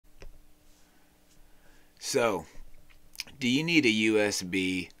So, do you need a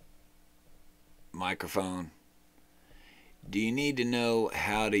USB microphone? Do you need to know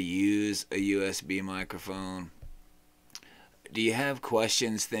how to use a USB microphone? Do you have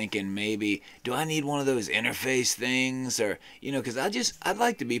questions thinking maybe, do I need one of those interface things? Or, because I'd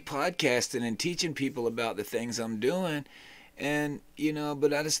like to be podcasting and teaching people about the things I'm doing. And,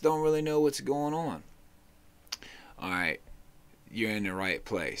 but I just don't really know what's going on. All right, you're in the right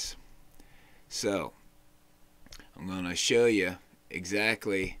place. So, I'm going to show you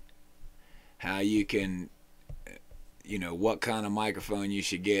exactly how you can, what kind of microphone you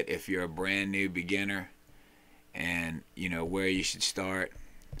should get if you're a brand new beginner, and, where you should start.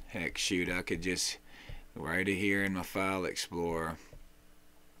 Heck, shoot, I could just, right here in my file explorer,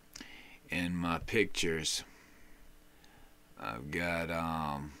 in my pictures, I've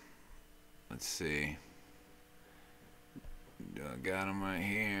got, let's see, do I got them right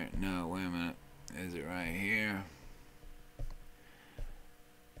here? No, wait a minute. Is it right here?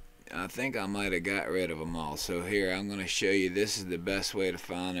 I think I might have got rid of them all. So here, I'm going to show you. This is the best way to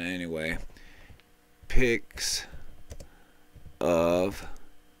find it anyway. Pics of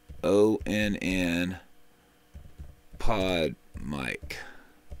ONN PODMIC.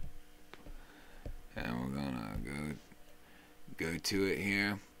 And we're going to go to it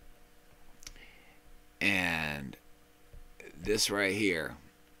here. And this right here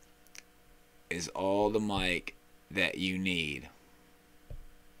is all the mic that you need.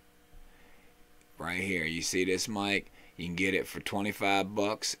 Right here, you see this mic? You can get it for 25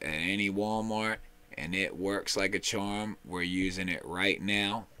 bucks at any Walmart, and it works like a charm. We're using it right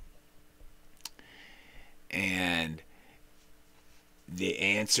now. And the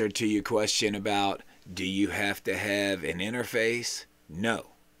answer to your question about, do you have to have an interface? No.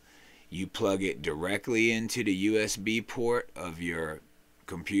 You plug it directly into the USB port of your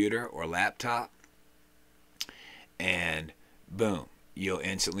computer or laptop, and boom, you'll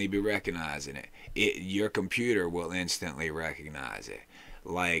instantly be recognizing it. Your computer will instantly recognize it.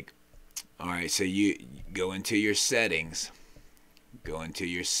 Like, all right, so you go into your settings, go into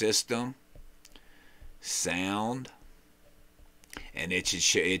your system, sound, and it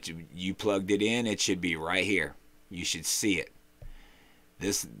should you plugged it in. It should be right here. You should see it.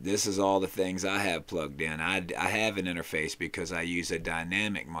 This is all the things I have plugged in. I have an interface because I use a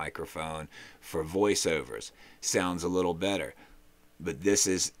dynamic microphone for voiceovers. Sounds a little better. But this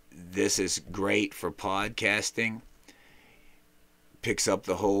is great for podcasting. Picks up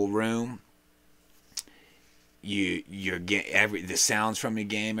the whole room. The sounds from the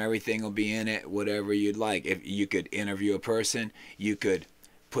game, everything will be in it, whatever you'd like. If you could interview a person, you could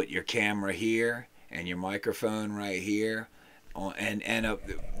put your camera here and your microphone right here. The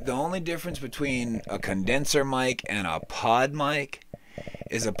only difference between a condenser mic and a pod mic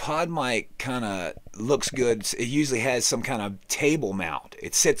is a pod mic kind of looks good. It usually has some kind of table mount.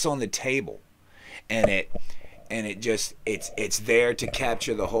 It sits on the table, and it's there to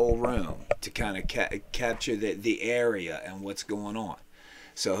capture the whole room, to kind of capture the area and what's going on.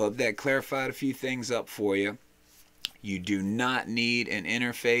 So I hope that clarified a few things up for you. You do not need an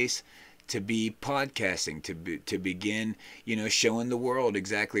interface to be podcasting, to begin, showing the world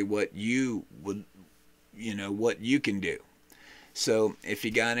exactly what you would, what you can do. So if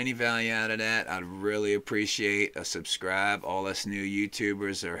you got any value out of that, I'd really appreciate a subscribe. All us new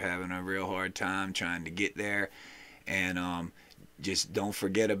YouTubers are having a real hard time trying to get there. And just don't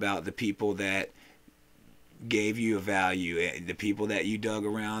forget about the people that gave you a value, the people that you dug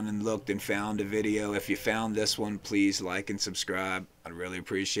around and looked and found a video. If you found this one, please like and subscribe. I'd really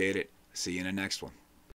appreciate it. See you in the next one.